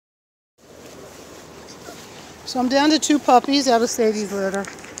So I'm down to 2 puppies out of Sadie's litter.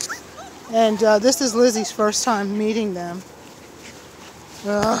 And this is Lizzie's first time meeting them.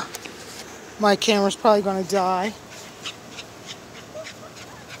 My camera's probably going to die.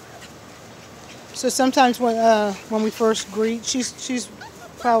 So sometimes when we first greet, she's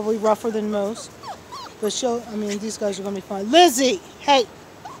probably rougher than most. But these guys are going to be fine. Lizzie! Hey!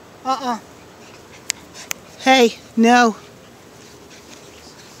 Hey, no.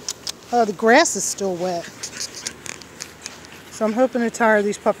 Oh, the grass is still wet. So I'm hoping to tire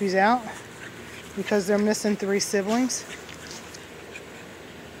these puppies out because they're missing 3 siblings.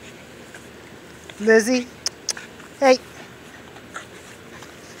 Lizzie, hey.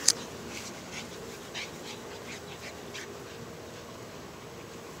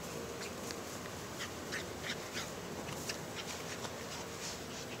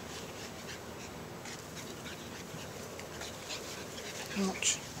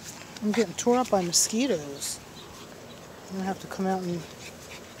 Ouch. I'm getting torn up by mosquitoes. I'm gonna have to come out and...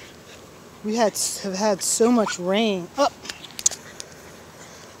 We have had so much rain. Oh.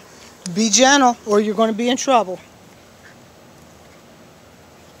 Be gentle, or you're going to be in trouble.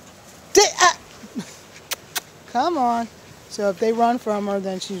 Come on. So if they run from her,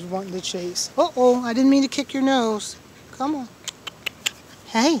 then she's wanting to chase. Uh-oh, I didn't mean to kick your nose. Come on.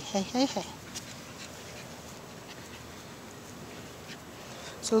 Hey, hey, hey, hey.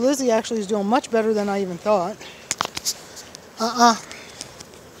 So Lizzie actually is doing much better than I even thought.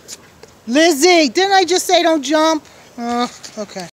 Lizzie, didn't I just say don't jump? Okay.